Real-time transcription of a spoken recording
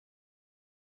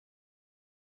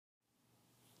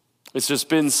It's just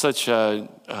been such a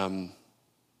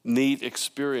neat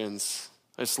experience.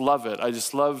 I just love it. I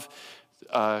just love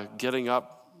getting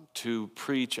up to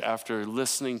preach after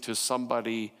listening to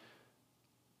somebody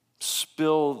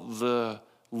spill the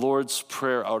Lord's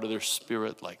Prayer out of their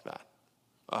spirit like that.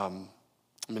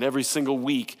 Every single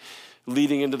week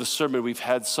leading into the sermon, we've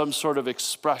had some sort of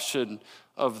expression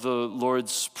of the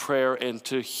Lord's Prayer, and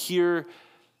to hear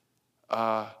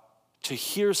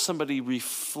somebody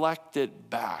reflect it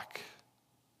back,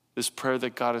 this prayer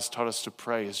that God has taught us to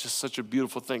pray, is just such a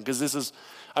beautiful thing. Because this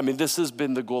has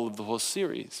been the goal of the whole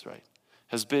series, right?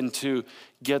 Has been to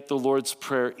get the Lord's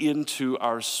Prayer into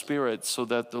our spirit so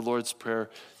that the Lord's Prayer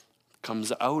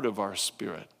comes out of our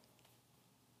spirit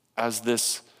as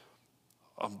this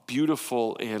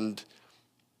beautiful and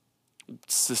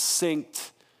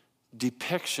succinct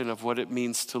depiction of what it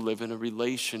means to live in a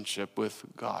relationship with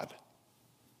God.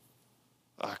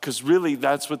 Because really,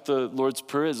 that's what the Lord's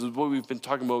Prayer is what we've been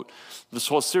talking about this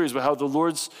whole series, about how the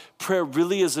Lord's Prayer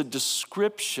really is a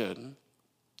description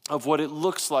of what it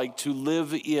looks like to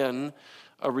live in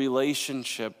a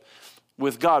relationship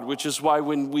with God, which is why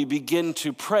when we begin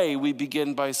to pray, we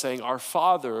begin by saying, "Our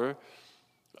Father,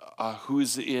 who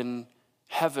is in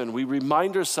heaven." We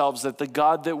remind ourselves that the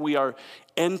God that we are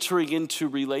entering into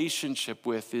relationship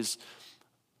with is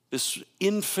this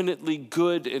infinitely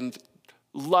good and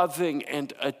loving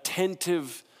and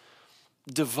attentive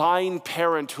divine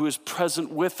parent who is present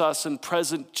with us and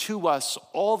present to us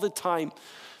all the time,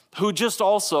 who just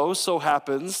also so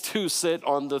happens to sit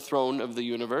on the throne of the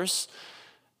universe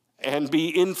and be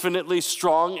infinitely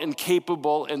strong and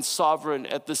capable and sovereign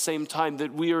at the same time.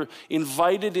 That we are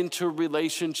invited into a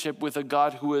relationship with a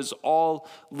God who is all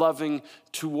loving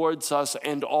towards us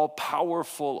and all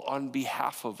powerful on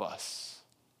behalf of us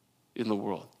in the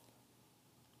world.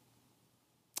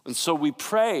 And so we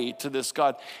pray to this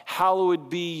God,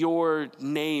 "Hallowed be your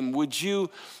name." Would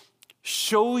you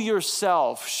show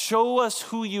yourself, show us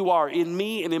who you are in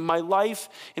me and in my life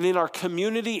and in our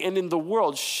community and in the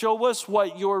world. Show us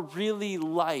what you're really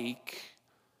like,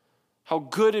 how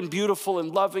good and beautiful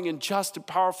and loving and just and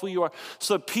powerful you are,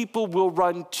 so that people will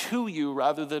run to you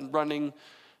rather than running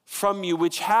from you,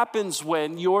 which happens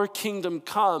when your kingdom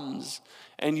comes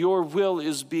and your will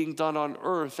is being done on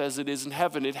earth as it is in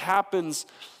heaven. It happens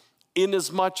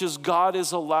inasmuch as God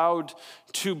is allowed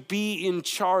to be in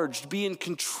charge, be in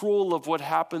control of what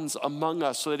happens among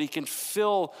us, so that he can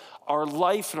fill our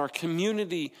life and our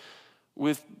community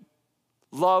with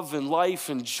love and life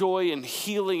and joy and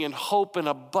healing and hope and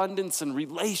abundance and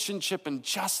relationship and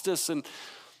justice and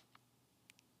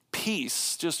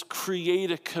peace. Just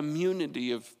create a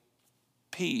community of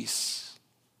peace,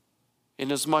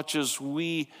 inasmuch as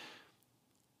we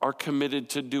are committed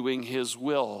to doing his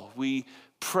will. We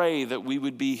pray that we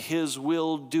would be his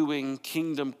will-doing,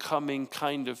 kingdom-coming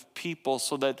kind of people,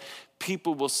 so that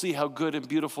people will see how good and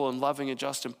beautiful and loving and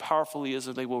just and powerful he is,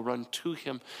 and they will run to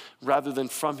him rather than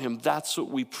from him. That's what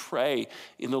we pray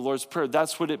in the Lord's Prayer.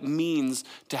 That's what it means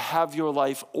to have your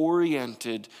life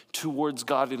oriented towards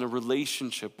God in a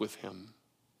relationship with him.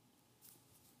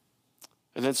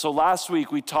 And then so last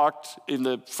week we talked in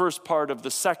the first part of the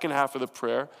second half of the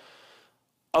prayer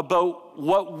about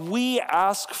what we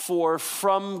ask for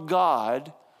from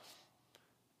God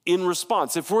in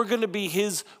response. If we're going to be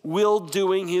his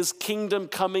will-doing, his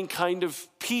kingdom-coming kind of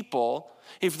people,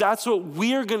 if that's what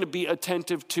we're going to be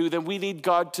attentive to, then we need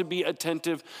God to be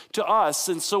attentive to us.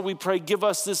 And so we pray, "Give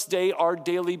us this day our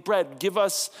daily bread." Give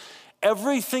us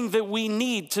everything that we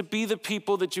need to be the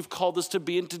people that you've called us to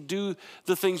be and to do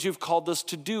the things you've called us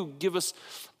to do. Give us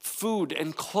food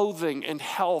and clothing and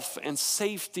health and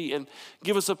safety, and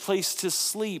give us a place to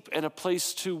sleep and a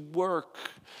place to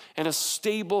work and a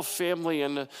stable family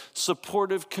and a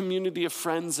supportive community of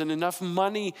friends and enough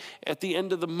money at the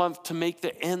end of the month to make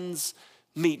the ends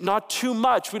meet. Not too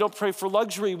much. We don't pray for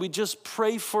luxury. We just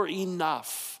pray for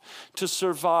enough to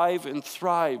survive and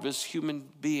thrive as human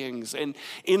beings. And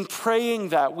in praying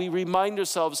that, we remind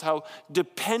ourselves how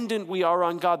dependent we are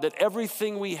on God, that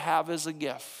everything we have is a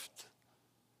gift.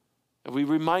 And we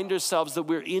remind ourselves that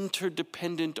we're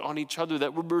interdependent on each other,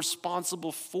 that we're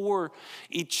responsible for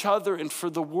each other and for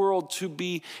the world to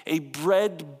be a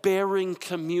bread-bearing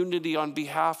community on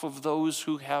behalf of those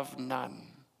who have none.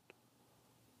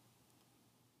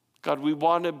 God, we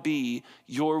want to be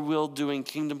your will-doing,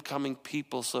 kingdom-coming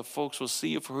people, so folks will see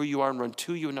you for who you are and run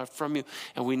to you and not from you,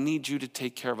 and we need you to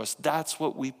take care of us. That's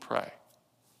what we pray.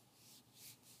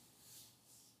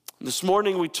 This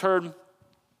morning we turn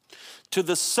to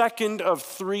the second of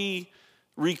three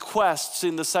requests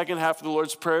in the second half of the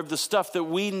Lord's Prayer, of the stuff that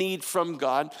we need from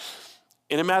God.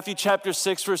 And in Matthew chapter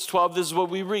 6, verse 12, this is what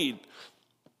we read.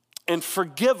 and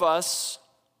forgive us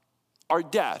our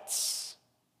debts.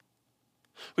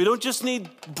 We don't just need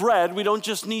bread. We don't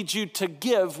just need you to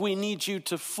give. We need you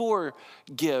to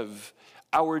forgive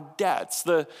our debts.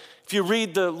 If you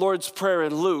read the Lord's Prayer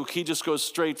in Luke, he just goes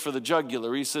straight for the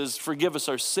jugular. He says, forgive us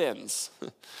our sins.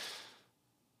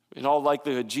 In all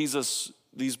likelihood,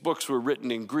 these books were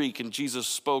written in Greek, and Jesus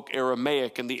spoke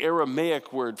Aramaic, and the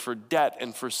Aramaic word for debt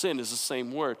and for sin is the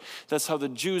same word. That's how the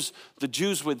Jews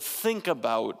would think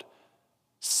about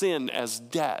sin as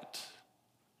debt.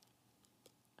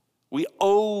 We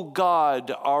owe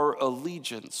God our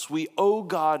allegiance. We owe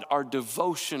God our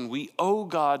devotion. We owe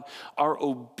God our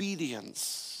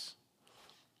obedience.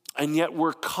 And yet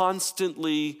we're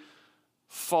constantly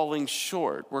falling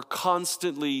short. We're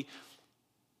constantly,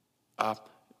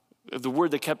 the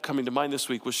word that kept coming to mind this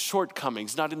week was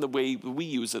shortcomings, not in the way we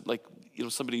use it, like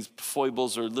somebody's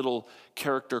foibles or little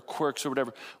character quirks or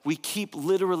whatever. We keep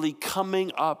literally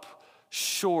coming up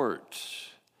short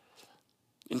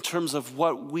in terms of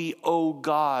what we owe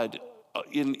God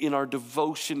in our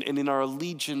devotion and in our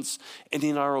allegiance and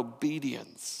in our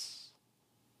obedience.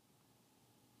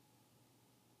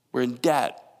 We're in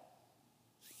debt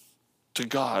to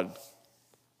God.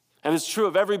 And it's true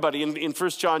of everybody. In 1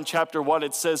 John chapter 1,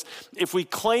 it says, if we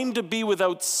claim to be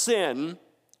without sin,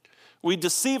 we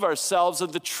deceive ourselves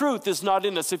and the truth is not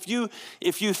in us. If you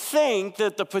think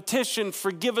that the petition,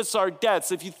 forgive us our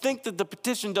debts, if you think that the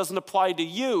petition doesn't apply to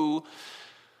you,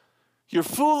 you're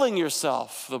fooling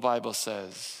yourself, the Bible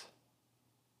says.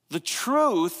 The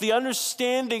truth, the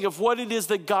understanding of what it is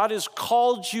that God has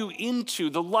called you into,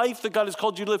 the life that God has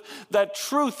called you to live, that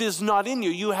truth is not in you.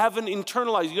 You haven't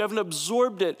internalized, you haven't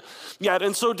absorbed it yet.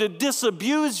 And so to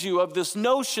disabuse you of this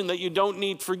notion that you don't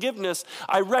need forgiveness,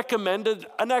 I recommended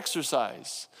an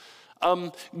exercise.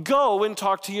 Go and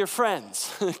talk to your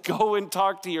friends. Go and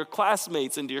talk to your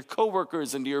classmates and to your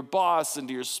coworkers and to your boss and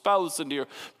to your spouse and to your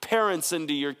parents and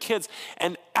to your kids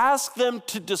and ask them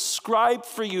to describe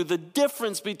for you the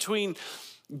difference between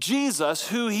Jesus,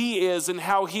 who he is and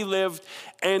how he lived,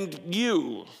 and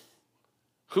you,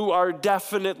 who are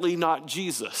definitely not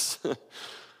Jesus.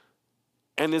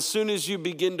 And as soon as you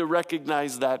begin to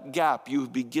recognize that gap, you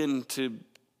begin to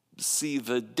see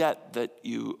the debt that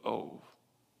you owe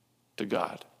to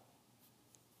God.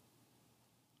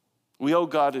 We owe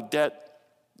God a debt,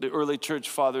 the early church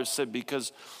fathers said,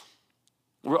 because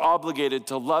we're obligated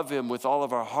to love him with all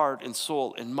of our heart and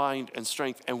soul and mind and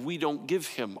strength, and we don't give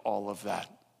him all of that.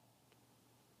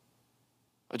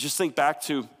 I just think back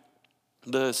to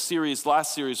the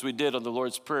last series we did on the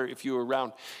Lord's Prayer, if you were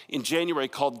around, in January,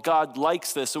 called God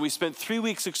Likes This. And we spent 3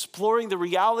 weeks exploring the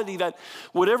reality that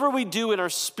whatever we do in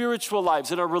our spiritual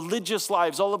lives, in our religious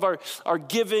lives, all of our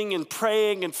giving and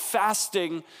praying and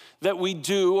fasting that we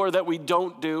do or that we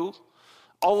don't do,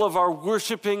 all of our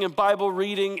worshiping and Bible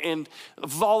reading and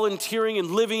volunteering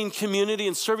and living in community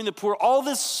and serving the poor, all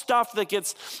this stuff that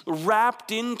gets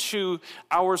wrapped into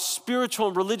our spiritual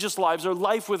and religious lives, our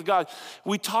life with God,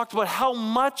 we talked about how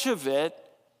much of it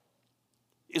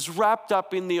is wrapped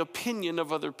up in the opinion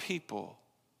of other people.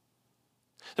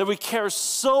 That we care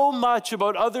so much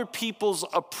about other people's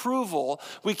approval,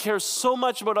 we care so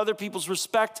much about other people's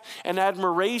respect and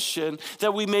admiration,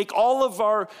 that we make all of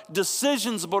our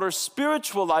decisions about our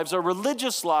spiritual lives, our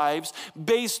religious lives,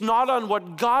 based not on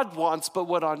what God wants, but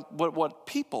what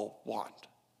people want.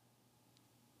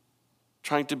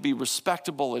 Trying to be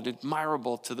respectable and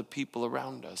admirable to the people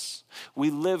around us. We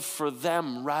live for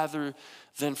them rather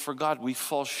than for God. We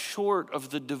fall short of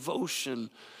the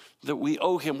devotion that we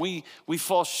owe him. We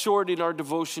fall short in our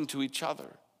devotion to each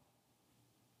other,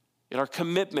 in our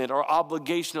commitment, our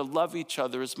obligation to love each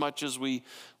other as much as we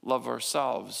love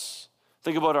ourselves.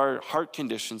 Think about our heart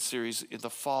condition series in the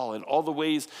fall and all the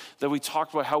ways that we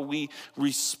talked about how we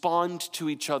respond to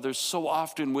each other so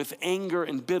often with anger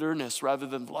and bitterness rather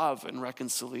than love and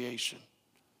reconciliation.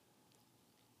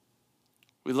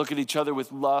 We look at each other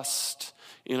with lust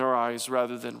in our eyes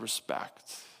rather than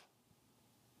respect.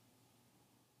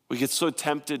 We get so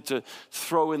tempted to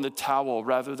throw in the towel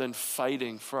rather than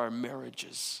fighting for our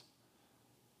marriages.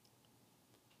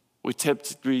 We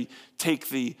take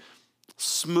the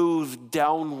smooth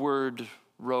downward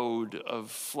road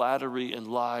of flattery and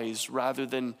lies rather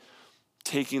than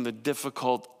taking the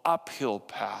difficult uphill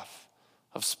path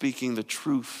of speaking the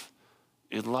truth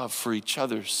in love for each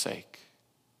other's sake.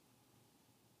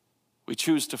 We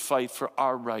choose to fight for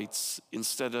our rights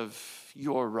instead of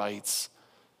your rights.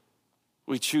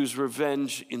 We choose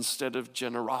revenge instead of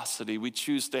generosity. We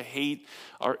choose to hate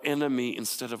our enemy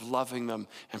instead of loving them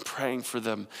and praying for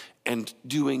them and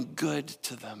doing good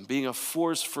to them, being a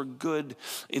force for good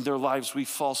in their lives. We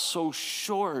fall so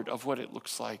short of what it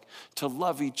looks like to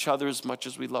love each other as much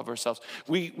as we love ourselves.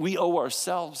 We owe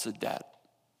ourselves a debt.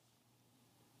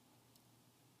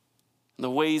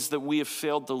 The ways that we have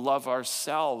failed to love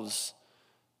ourselves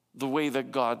the way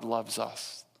that God loves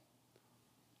us.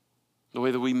 The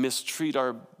way that we mistreat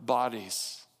our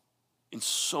bodies in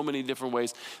so many different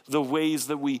ways. The ways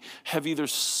that we have either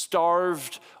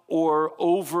starved or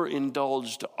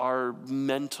overindulged our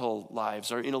mental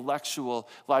lives, our intellectual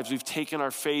lives. We've taken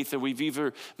our faith and we've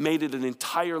either made it an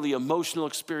entirely emotional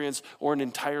experience or an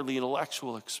entirely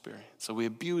intellectual experience. So we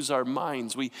abuse our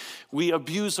minds. We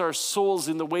abuse our souls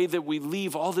in the way that we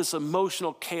leave all this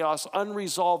emotional chaos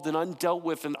unresolved and undealt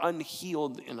with and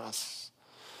unhealed in us.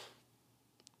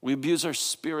 We abuse our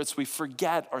spirits, we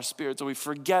forget our spirits, and we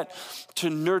forget to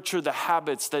nurture the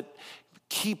habits that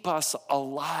keep us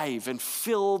alive and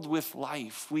filled with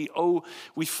life. We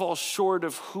fall short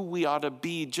of who we ought to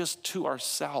be just to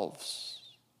ourselves.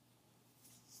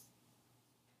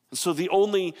 And so the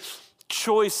only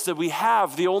choice that we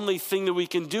have, the only thing that we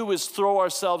can do is throw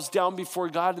ourselves down before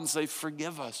God and say,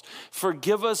 forgive us.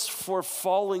 Forgive us for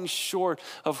falling short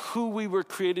of who we were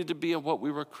created to be and what we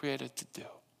were created to do.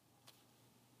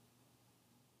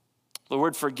 The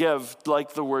word forgive,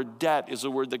 like the word debt, is a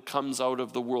word that comes out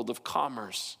of the world of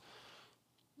commerce.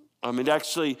 It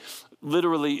actually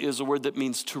literally is a word that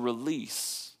means to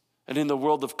release. And in the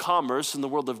world of commerce, in the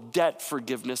world of debt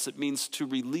forgiveness, it means to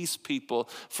release people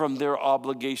from their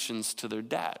obligations to their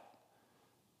debt.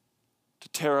 To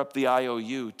tear up the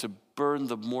IOU, to burn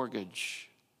the mortgage,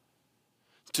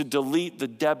 to delete the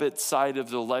debit side of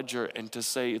the ledger and to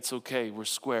say, it's okay, we're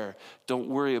square. Don't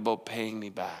worry about paying me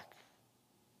back.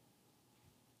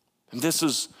 And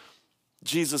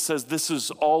Jesus says, this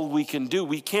is all we can do.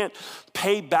 We can't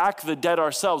pay back the debt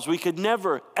ourselves. We could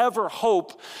never, ever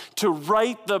hope to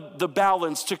right the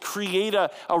balance, to create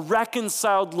a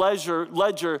reconciled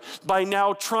ledger by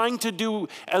now trying to do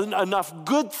enough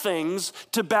good things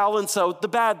to balance out the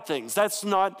bad things. That's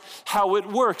not how it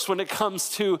works when it comes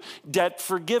to debt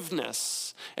forgiveness.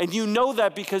 And you know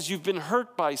that because you've been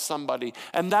hurt by somebody.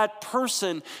 And that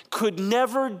person could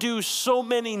never do so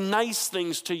many nice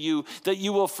things to you that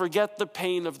you will forget the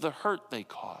pain of the hurt they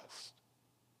caused.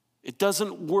 It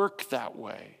doesn't work that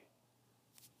way.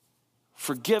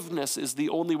 Forgiveness is the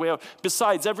only way out.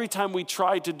 Besides, every time we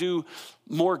try to do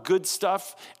more good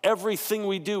stuff, everything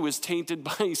we do is tainted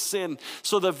by sin.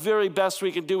 So the very best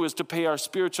we can do is to pay our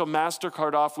spiritual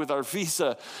MasterCard off with our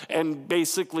Visa and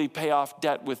basically pay off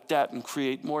debt with debt and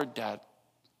create more debt.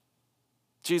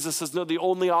 Jesus says, no, the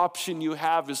only option you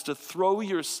have is to throw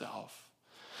yourself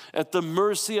at the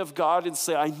mercy of God and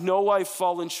say, I know I've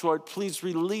fallen short. Please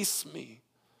release me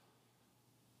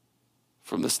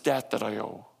from this debt that I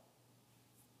owe.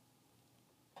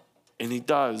 And he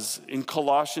does. In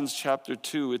Colossians chapter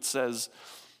 2, it says,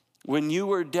 when you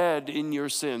were dead in your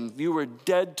sin, you were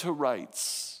dead to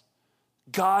rights.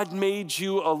 God made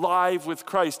you alive with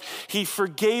Christ. He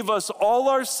forgave us all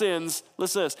our sins,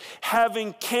 listen to this,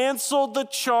 having canceled the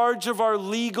charge of our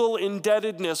legal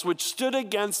indebtedness, which stood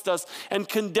against us and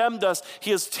condemned us.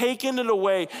 He has taken it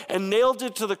away and nailed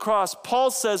it to the cross. Paul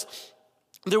says,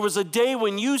 there was a day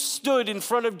when you stood in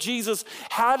front of Jesus,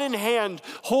 hat in hand,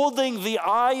 holding the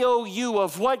IOU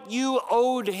of what you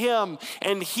owed him,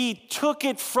 and he took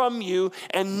it from you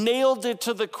and nailed it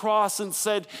to the cross and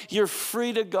said, you're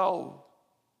free to go.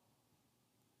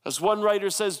 As one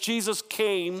writer says, Jesus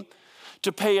came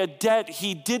to pay a debt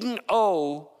he didn't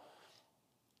owe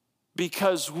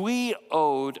because we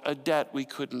owed a debt we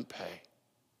couldn't pay.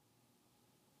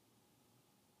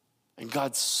 And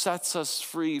God sets us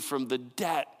free from the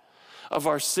debt of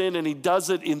our sin, and he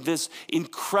does it in this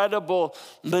incredible,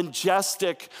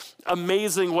 majestic,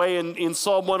 amazing way. In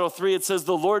Psalm 103, it says,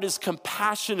 the Lord is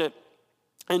compassionate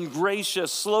and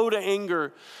gracious, slow to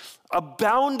anger,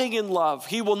 abounding in love.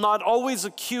 He will not always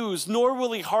accuse, nor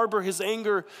will he harbor his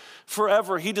anger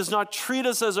forever. He does not treat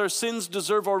us as our sins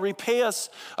deserve or repay us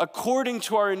according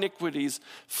to our iniquities.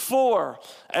 For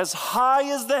as high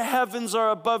as the heavens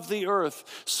are above the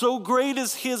earth, so great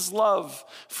is his love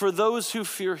for those who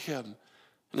fear him.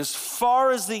 And as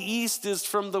far as the east is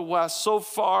from the west, so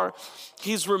far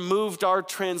he's removed our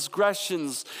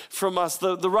transgressions from us.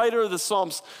 The writer of the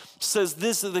Psalms says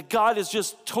this, that God has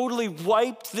just totally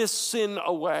wiped this sin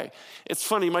away. It's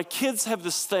funny, my kids have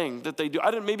this thing that they do.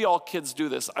 Maybe all kids do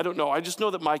this. I don't know. I just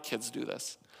know that my kids do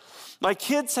this. My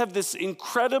kids have this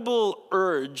incredible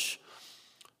urge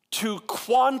to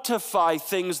quantify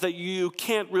things that you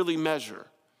can't really measure.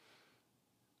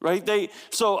 Right?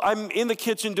 So I'm in the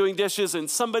kitchen doing dishes and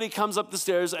somebody comes up the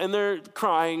stairs and they're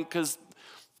crying because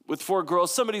with 4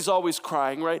 girls, somebody's always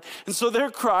crying, right? And so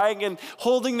they're crying and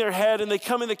holding their head and they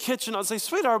come in the kitchen. I'll say,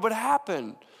 sweetheart, what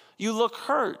happened? You look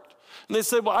hurt. And they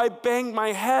say, well, I banged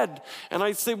my head. And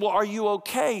I say, well, are you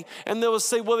okay? And they'll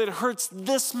say, well, it hurts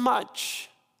this much.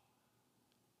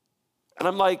 And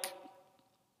I'm like,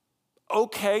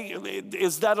 okay,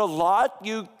 is that a lot?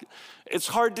 It's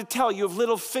hard to tell. You have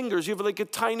little fingers. You have like a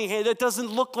tiny hand. That doesn't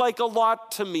look like a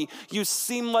lot to me. You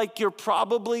seem like you're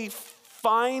probably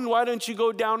fine. Why don't you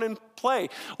go down and play?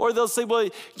 Or they'll say, well,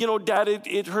 Dad,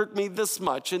 it hurt me this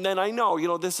much. And then I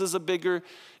know, this is a bigger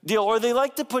deal. Or they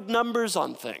like to put numbers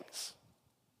on things.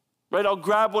 Right? I'll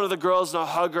grab one of the girls and I'll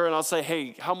hug her and I'll say,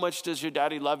 hey, how much does your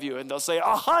daddy love you? And they'll say,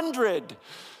 100.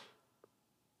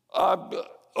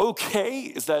 Okay,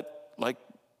 is that like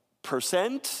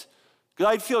percent?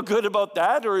 I'd feel good about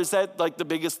that, or is that like the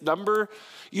biggest number?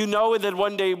 And then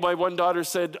one day my one daughter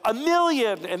said,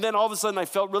 1,000,000. And then all of a sudden I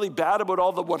felt really bad about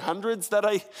all the 100s that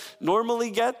I normally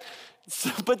get.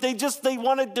 But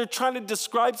they're trying to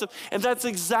describe something. And that's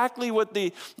exactly what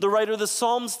the writer of the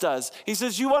Psalms does. He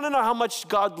says, you want to know how much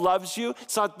God loves you?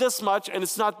 It's not this much, and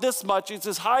it's not this much. It's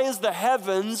as high as the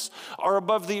heavens are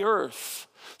above the earth.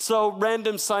 So,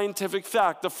 random scientific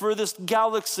fact, the furthest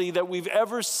galaxy that we've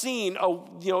ever seen,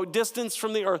 distance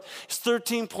from the earth, is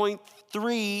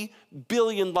 13.3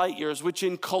 billion light years, which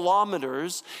in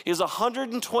kilometers is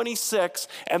 126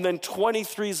 and then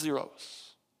 23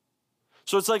 zeros.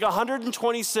 So it's like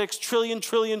 126 trillion,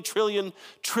 trillion, trillion,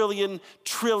 trillion,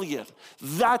 trillion.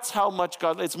 That's how much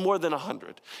it's more than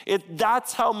 100.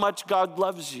 That's how much God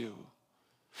loves you.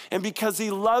 And because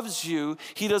he loves you,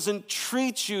 he doesn't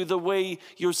treat you the way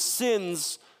your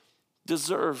sins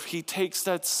deserve. He takes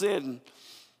that sin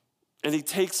and he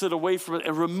takes it away from it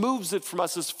and removes it from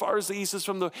us as far as the east is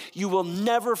from the west. You will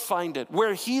never find it.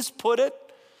 Where he's put it,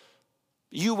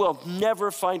 you will never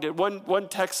find it. One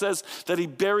text says that he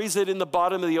buries it in the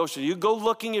bottom of the ocean. You go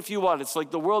looking if you want. It's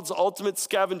like the world's ultimate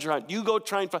scavenger hunt. You go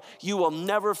try and find it. You will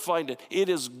never find it. It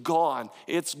is gone.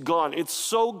 It's gone. It's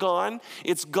so gone,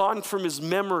 it's gone from his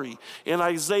memory. In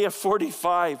Isaiah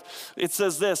 45, it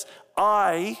says this,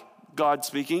 God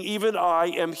speaking, even I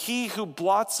am he who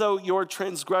blots out your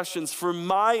transgressions for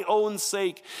my own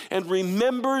sake and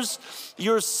remembers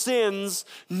your sins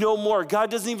no more. God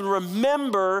doesn't even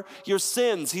remember your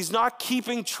sins. He's not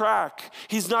keeping track.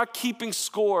 He's not keeping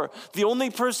score. The only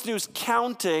person who's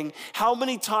counting how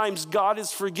many times God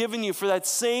has forgiven you for that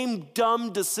same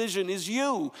dumb decision is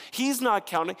you. He's not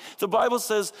counting. The Bible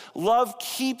says love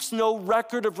keeps no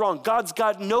record of wrong. God's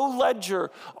got no ledger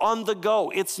on the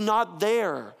go. It's not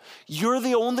there. You're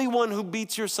the only one who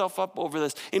beats yourself up over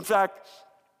this. In fact,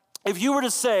 if you were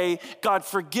to say, God,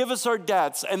 forgive us our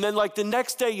debts, and then like the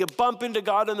next day you bump into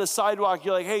God on the sidewalk,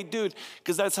 you're like, hey, dude,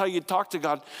 because that's how you talk to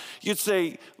God. You'd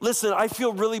say, listen, I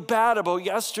feel really bad about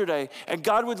yesterday. And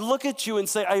God would look at you and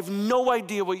say, I have no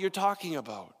idea what you're talking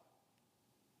about.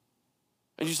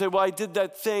 And you say, well, I did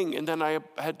that thing, and then I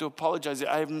had to apologize.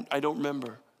 I don't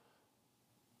remember.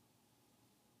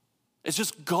 It's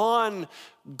just gone.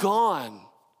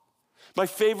 My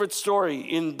favorite story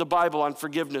in the Bible on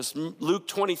forgiveness, Luke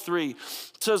 23,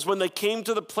 says when they came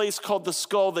to the place called the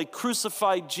Skull, they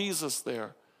crucified Jesus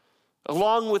there,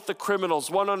 along with the criminals,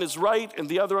 one on his right and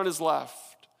the other on his left.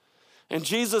 And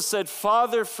Jesus said,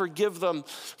 Father, forgive them,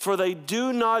 for they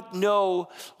do not know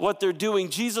what they're doing.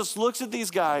 Jesus looks at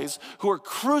these guys who are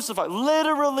crucified,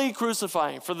 literally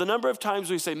crucifying. For the number of times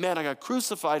we say, man, I got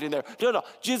crucified in there. No,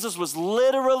 Jesus was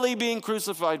literally being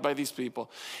crucified by these people.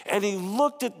 And he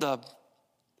looked at them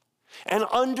and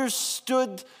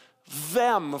understood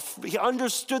them. He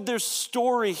understood their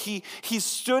story. He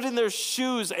stood in their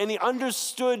shoes, and he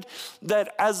understood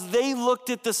that as they looked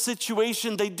at the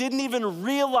situation, they didn't even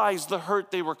realize the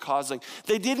hurt they were causing.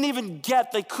 They couldn't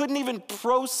even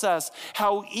process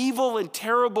how evil and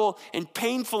terrible and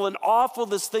painful and awful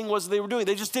this thing was they were doing.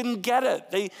 They just didn't get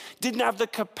it. They didn't have the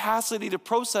capacity to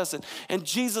process it. And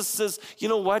Jesus says, you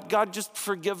know what? God, just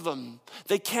forgive them.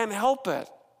 They can't help it.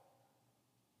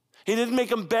 He didn't make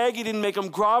them beg. He didn't make them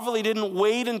grovel. He didn't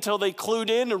wait until they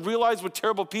clued in and realized what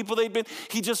terrible people they'd been.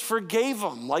 He just forgave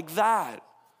them like that.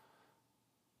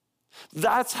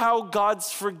 That's how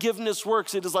God's forgiveness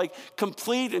works. It is like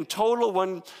complete and total.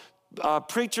 One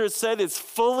preacher said it's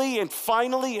fully and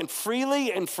finally and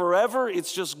freely and forever.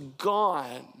 It's just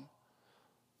gone.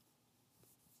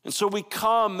 And so we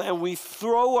come and we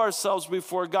throw ourselves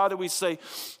before God and we say,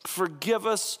 forgive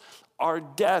us our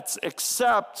debts,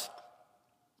 except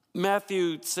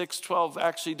Matthew 6:12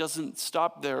 actually doesn't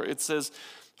stop there. It says,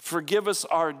 forgive us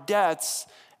our debts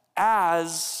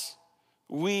as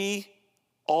we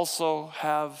also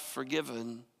have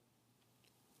forgiven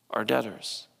our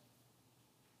debtors.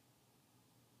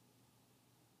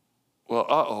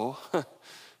 Well,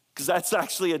 because that's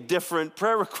actually a different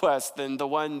prayer request than the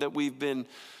one that we've been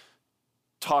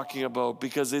talking about,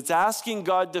 because it's asking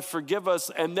God to forgive us,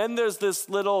 and then there's this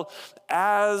little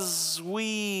as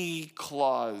we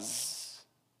clause.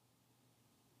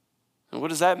 And what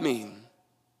does that mean?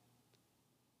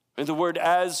 And the word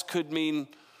as could mean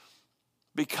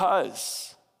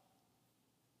because.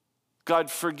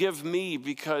 God, forgive me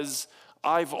because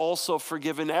I've also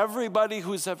forgiven everybody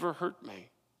who's ever hurt me.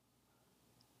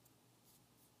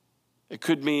 It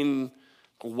could mean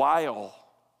while.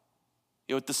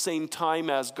 At the same time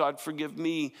as, God, forgive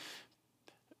me,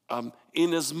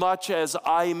 in as much as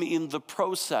I'm in the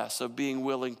process of being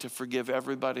willing to forgive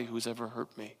everybody who's ever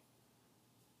hurt me.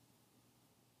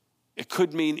 It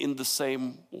could mean in the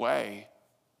same way.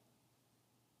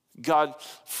 God,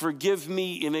 forgive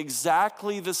me in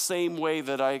exactly the same way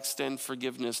that I extend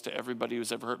forgiveness to everybody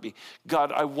who's ever hurt me.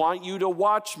 God, I want you to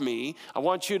watch me. I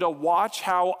want you to watch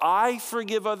how I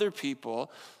forgive other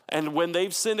people. And when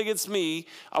they've sinned against me,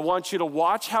 I want you to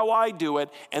watch how I do it.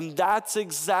 And that's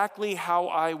exactly how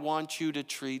I want you to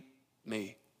treat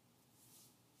me.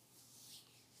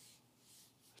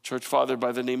 A church father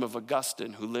by the name of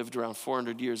Augustine, who lived around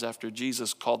 400 years after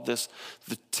Jesus, called this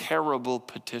the terrible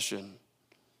petition.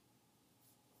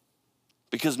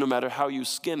 Because no matter how you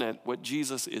skin it, what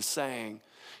Jesus is saying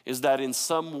is that in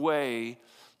some way,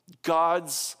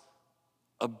 God's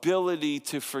ability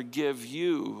to forgive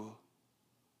you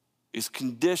is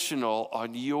conditional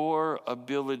on your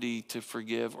ability to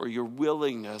forgive, or your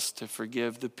willingness to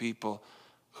forgive the people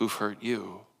who've hurt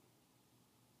you.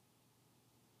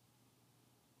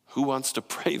 Who wants to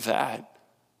pray that?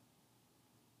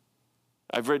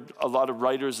 I've read a lot of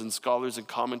writers and scholars and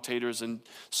commentators, and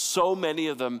so many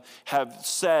of them have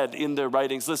said in their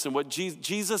writings, listen, what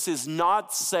Jesus is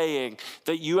not saying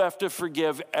that you have to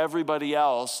forgive everybody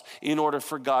else in order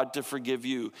for God to forgive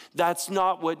you. That's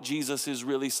not what Jesus is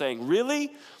really saying.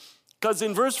 Really? Because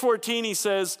in verse 14 he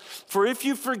says, for if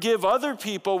you forgive other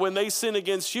people when they sin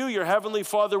against you, your heavenly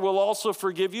Father will also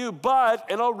forgive you. But,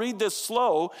 and I'll read this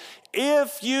slow,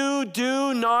 if you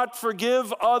do not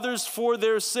forgive others for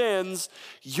their sins,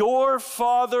 your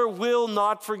Father will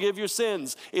not forgive your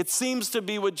sins. It seems to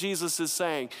be what Jesus is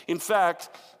saying. In fact,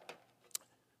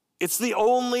 it's the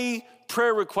only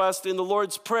prayer request in the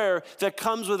Lord's Prayer that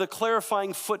comes with a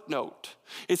clarifying footnote.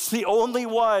 It's the only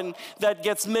one that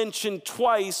gets mentioned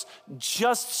twice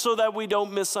just so that we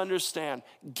don't misunderstand.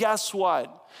 Guess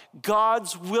what?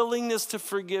 God's willingness to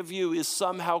forgive you is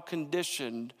somehow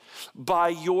conditioned by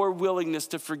your willingness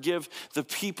to forgive the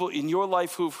people in your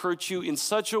life who've hurt you in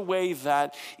such a way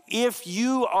that if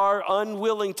you are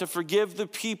unwilling to forgive the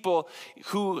people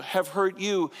who have hurt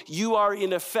you, you are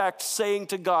in effect saying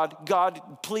to God,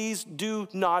 God, please do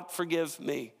not forgive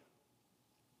me.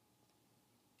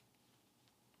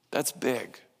 That's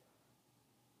big.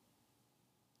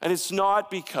 And it's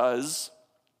not because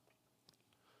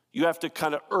you have to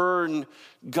kind of earn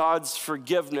God's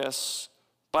forgiveness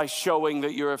by showing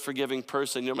that you're a forgiving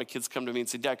person. My kids come to me and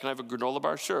say, Dad, can I have a granola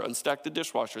bar? Sure, unstack the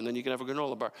dishwasher and then you can have a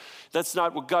granola bar. That's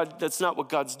not what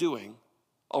God's doing.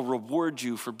 I'll reward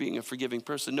you for being a forgiving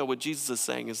person. No, what Jesus is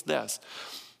saying is this.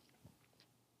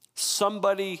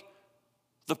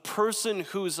 The person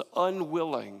who's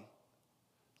unwilling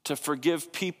to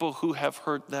forgive people who have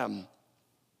hurt them,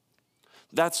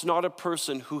 that's not a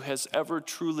person who has ever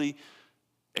truly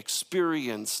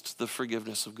experienced the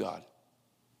forgiveness of God.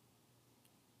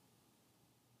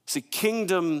 See,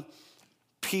 kingdom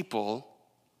people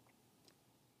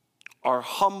are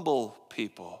humble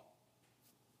people.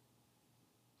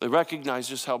 They recognize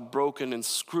just how broken and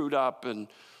screwed up and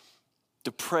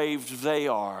depraved they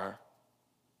are,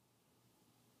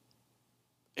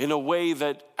 in a way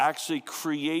that actually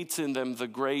creates in them the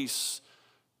grace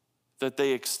that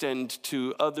they extend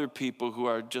to other people who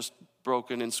are just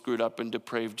broken and screwed up and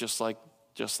depraved just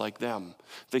like them.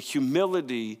 The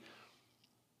humility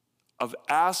of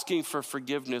asking for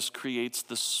forgiveness creates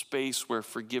the space where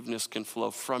forgiveness can flow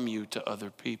from you to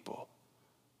other people.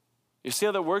 You see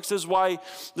how that works? This is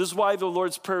why the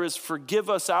Lord's Prayer is forgive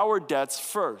us our debts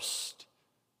first.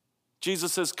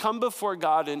 Jesus says, come before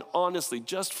God and honestly,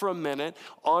 just for a minute,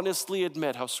 honestly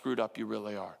admit how screwed up you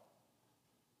really are.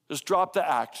 Just drop the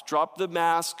act, drop the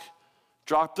mask,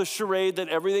 drop the charade that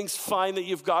everything's fine, that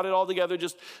you've got it all together.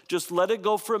 Just let it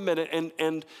go for a minute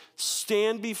and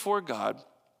stand before God,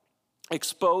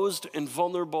 exposed and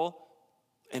vulnerable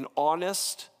and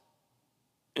honest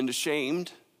and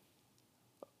ashamed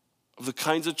of the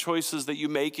kinds of choices that you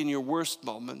make in your worst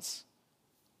moments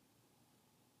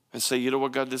and say, you know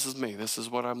what, God, this is me. This is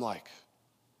what I'm like.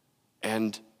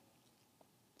 And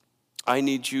I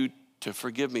need you to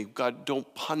forgive me. God,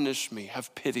 don't punish me.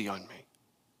 Have pity on me.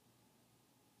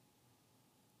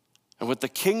 And what the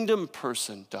kingdom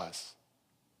person does,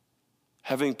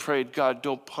 having prayed, God,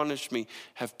 don't punish me,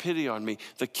 have pity on me,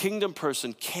 the kingdom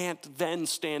person can't then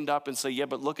stand up and say, yeah,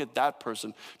 but look at that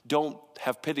person. Don't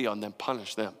have pity on them,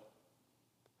 punish them.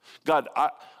 God,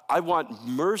 I want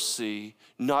mercy,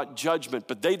 not judgment,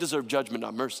 but they deserve judgment,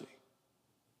 not mercy.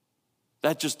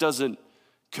 That just doesn't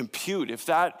compute. If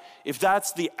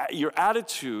that's your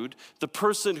attitude, the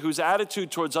person whose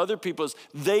attitude towards other people is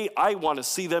I want to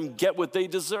see them get what they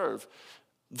deserve.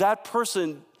 That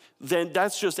person, then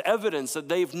that's just evidence that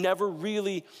they've never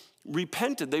really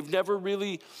repented. They've never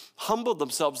really humbled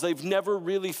themselves. They've never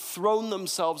really thrown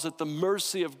themselves at the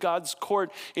mercy of God's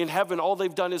court in heaven. All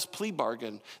they've done is plea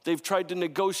bargain. They've tried to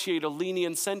negotiate a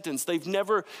lenient sentence. They've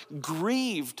never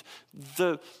grieved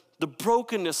the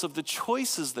brokenness of the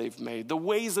choices they've made, the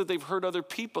ways that they've hurt other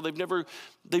people. They've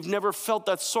never felt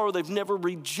that sorrow. They've never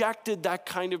rejected that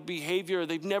kind of behavior.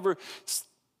 They've never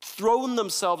thrown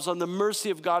themselves on the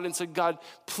mercy of God and said, God,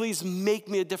 please make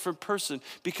me a different person.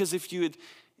 Because if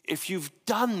you've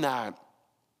done that,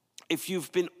 if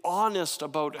you've been honest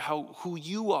about who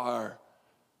you are,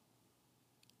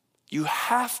 you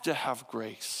have to have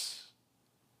grace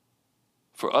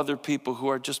for other people who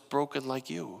are just broken like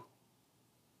you.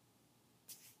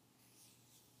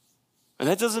 And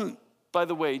that doesn't, by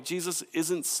the way, Jesus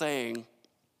isn't saying,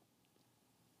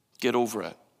 get over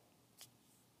it.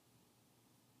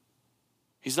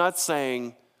 He's not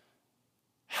saying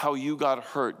how you got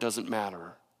hurt doesn't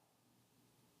matter.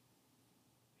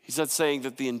 He's not saying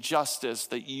that the injustice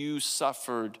that you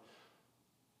suffered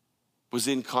was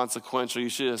inconsequential. You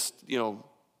should just,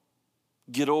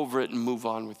 get over it and move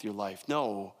on with your life.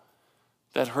 No,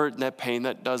 that hurt and that pain,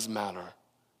 that does matter.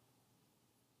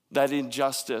 That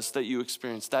injustice that you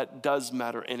experience, that does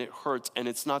matter, and it hurts, and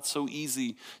it's not so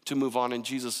easy to move on, and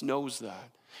Jesus knows that.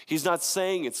 He's not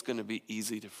saying it's going to be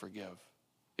easy to forgive.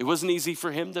 It wasn't easy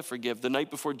for him to forgive. The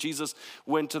night before Jesus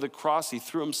went to the cross, he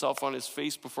threw himself on his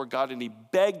face before God, and he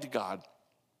begged God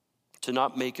to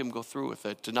not make him go through with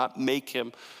it, to not make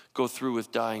him go through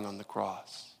with dying on the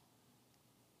cross.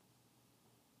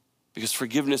 Because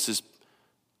forgiveness is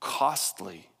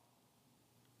costly.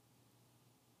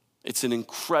 It's an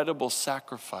incredible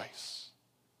sacrifice.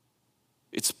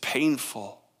 It's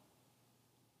painful.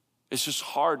 It's just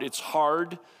hard. It's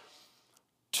hard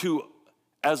to,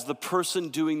 as the person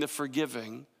doing the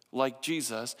forgiving, like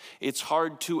Jesus, it's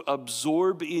hard to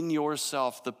absorb in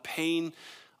yourself the pain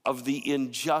of the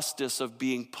injustice of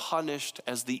being punished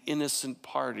as the innocent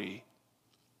party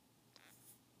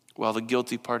while the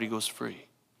guilty party goes free.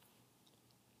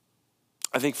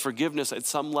 I think forgiveness, at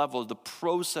some level, the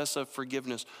process of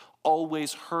forgiveness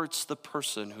always hurts the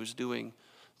person who's doing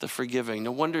the forgiving.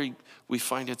 No wonder we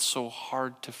find it so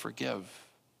hard to forgive.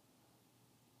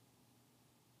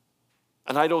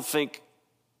 And I don't think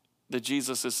that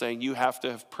Jesus is saying you have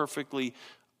to have perfectly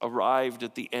arrived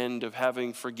at the end of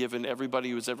having forgiven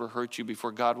everybody who's ever hurt you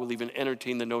before God will even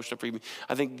entertain the notion of forgiving.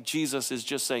 I think Jesus is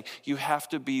just saying you have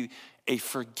to be a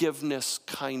forgiveness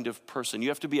kind of person. You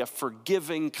have to be a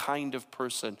forgiving kind of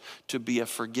person to be a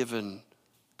forgiven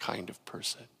kind of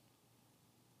person.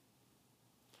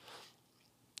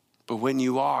 But when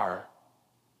you are,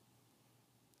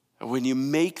 and when you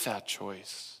make that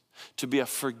choice to be a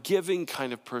forgiving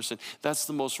kind of person, that's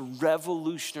the most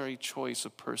revolutionary choice a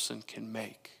person can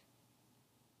make.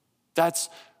 That's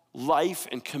life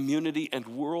and community and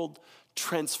world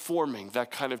transforming,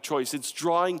 that kind of choice. It's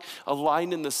drawing a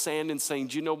line in the sand and saying,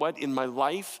 do you know what? In my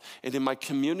life and in my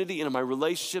community and in my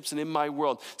relationships and in my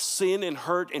world, sin and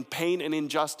hurt and pain and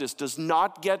injustice does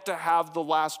not get to have the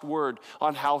last word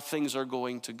on how things are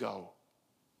going to go.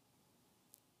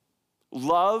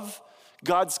 Love,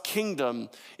 God's kingdom,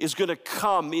 is going to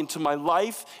come into my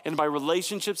life and my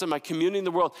relationships and my community in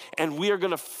the world. And we are going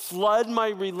to flood my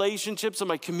relationships and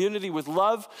my community with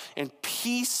love and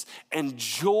peace and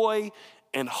joy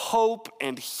and hope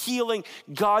and healing.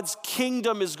 God's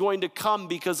kingdom is going to come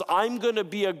because I'm going to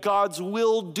be a God's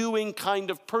will doing kind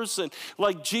of person.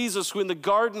 Like Jesus, who in the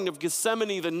Garden of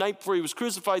Gethsemane the night before he was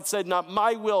crucified said, not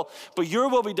my will, but your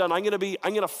will be done. I'm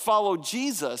going to follow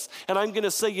Jesus. And I'm going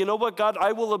to say, you know what, God,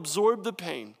 I will absorb the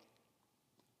pain.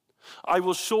 I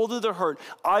will shoulder the hurt.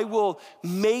 I will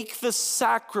make the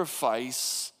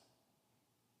sacrifice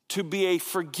to be a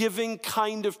forgiving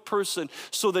kind of person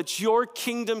so that your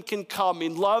kingdom can come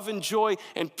in love and joy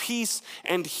and peace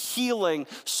and healing,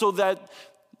 so that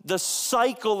the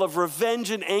cycle of revenge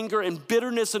and anger and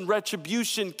bitterness and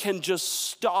retribution can just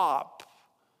stop.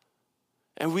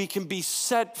 And we can be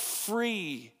set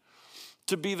free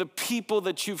to be the people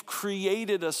that you've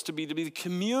created us to be the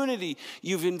community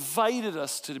you've invited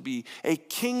us to be, a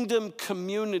kingdom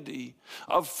community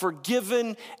of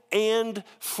forgiven and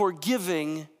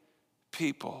forgiving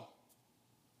people.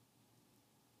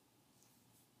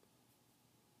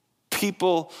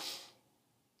 People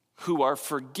who are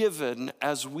forgiven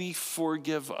as we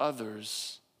forgive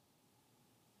others,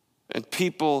 and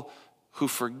people who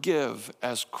forgive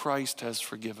as Christ has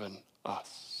forgiven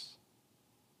us.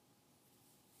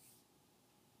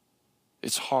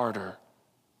 It's harder,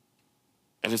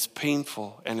 and it's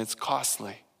painful, and it's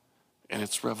costly, and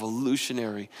it's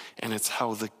revolutionary, and it's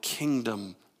how the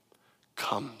kingdom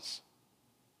comes.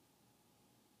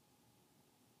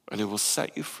 And it will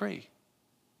set you free.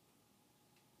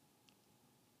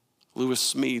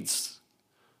 Lewis Smedes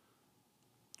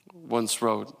once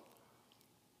wrote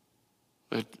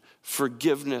that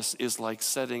forgiveness is like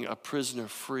setting a prisoner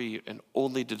free and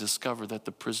only to discover that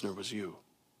the prisoner was you.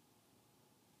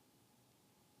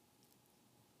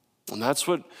 And that's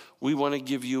what we want to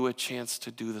give you a chance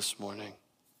to do this morning.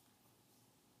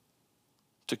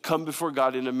 To come before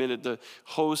God in a minute. The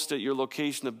host at your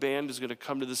location, the band, is going to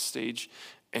come to the stage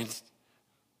and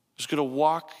is going to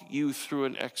walk you through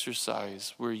an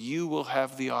exercise where you will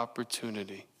have the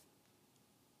opportunity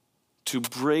to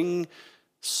bring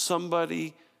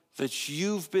somebody that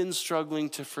you've been struggling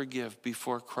to forgive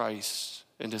before Christ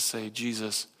and to say,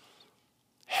 Jesus,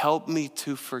 help me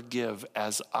to forgive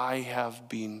as I have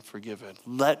been forgiven.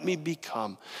 Let me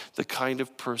become the kind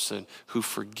of person who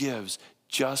forgives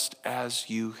just as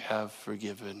you have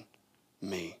forgiven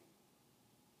me.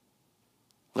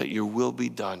 Let your will be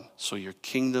done so your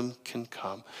kingdom can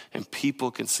come and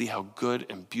people can see how good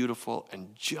and beautiful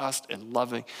and just and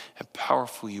loving and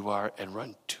powerful you are and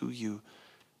run to you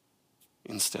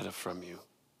instead of from you.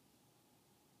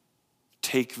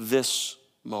 Take this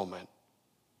moment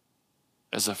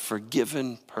as a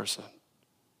forgiven person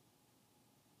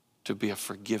to be a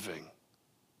forgiving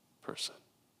person.